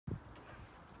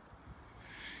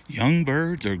Young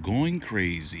birds are going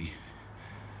crazy.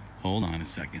 Hold on a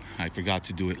second. I forgot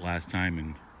to do it last time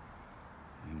and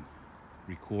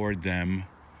record them,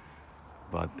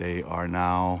 but they are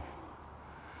now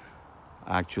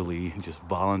actually just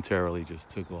voluntarily just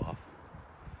took off.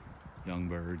 Young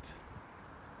birds.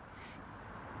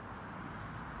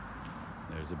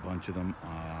 There's a bunch of them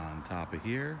on top of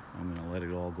here. I'm gonna let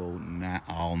it all go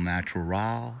all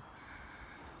natural.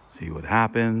 See what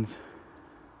happens.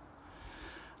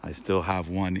 I still have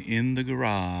one in the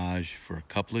garage for a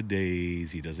couple of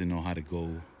days. He doesn't know how to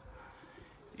go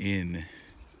in,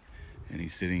 and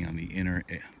he's sitting on the inner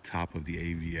top of the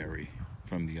aviary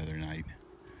from the other night.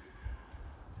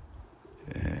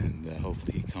 And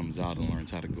hopefully he comes out and learns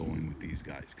how to go in with these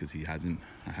guys, because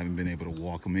I haven't been able to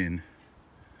walk him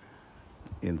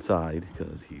inside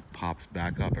because he pops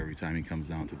back up every time he comes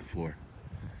down to the floor.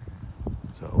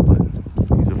 So,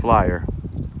 but he's a flyer.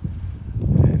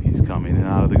 He's come in and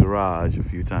out of the garage a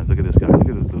few times. Look at this guy. Look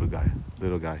at this little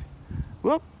guy.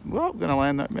 Whoop, gonna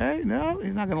land on, hey, no,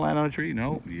 he's not gonna land on a tree.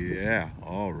 No, yeah,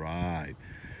 all right.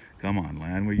 Come on,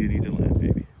 land where you need to land,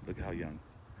 baby. Look how young.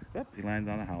 Yep, he lands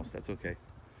on a house, that's okay.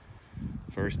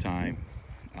 First time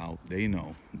out, they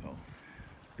know, though.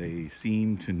 They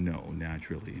seem to know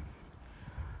naturally.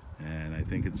 And I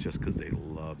think it's just because they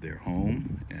love their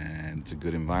home and it's a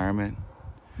good environment.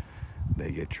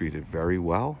 They get treated very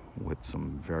well with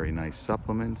some very nice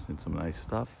supplements and some nice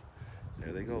stuff.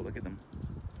 There they go, look at them.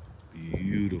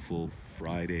 Beautiful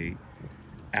Friday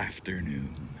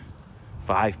afternoon,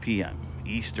 5 p.m.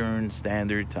 Eastern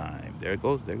Standard Time. There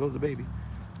goes the baby.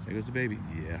 There goes the baby.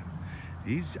 Yeah,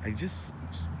 he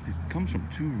comes from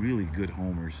two really good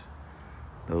homers.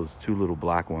 Those two little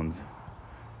black ones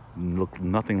look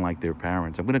nothing like their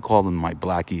parents. I'm gonna call them my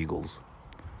black eagles,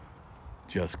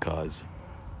 just cause.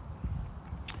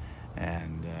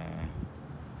 And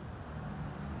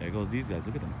there goes these guys.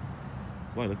 Look at them.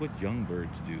 Boy, look what young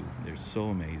birds do. They're so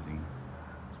amazing.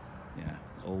 Yeah,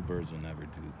 old birds will never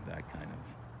do that kind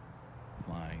of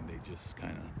flying. They just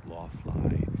kind of loft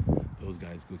fly. Those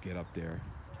guys go get up there.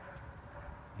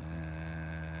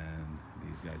 And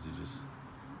these guys are just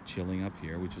chilling up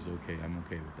here, which is okay. I'm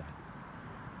okay with that,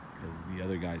 because the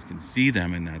other guys can see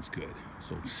them, and that's good.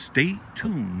 So stay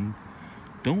tuned.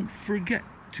 Don't forget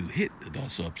to hit the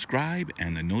subscribe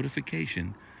and the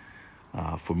notification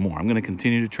for more. I'm going to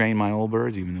continue to train my old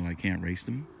birds, even though I can't race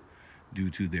them due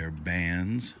to their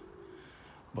bands.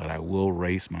 But I will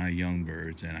race my young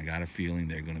birds, and I got a feeling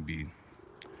they're going to be,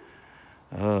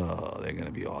 they're going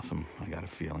to be awesome. I got a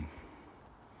feeling.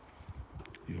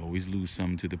 You always lose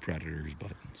some to the predators,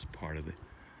 but it's part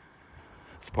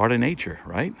of nature,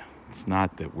 right? It's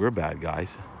not that we're bad guys.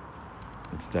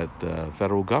 It's that the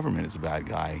federal government is a bad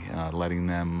guy, letting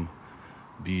them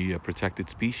be a protected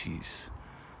species.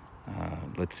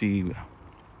 Let's see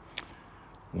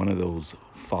one of those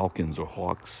falcons or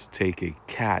hawks take a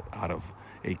cat out of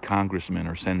a congressman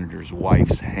or senator's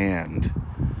wife's hand,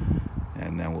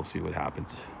 and then we'll see what happens.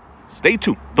 Stay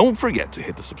tuned. Don't forget to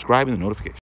hit the subscribe and the notification.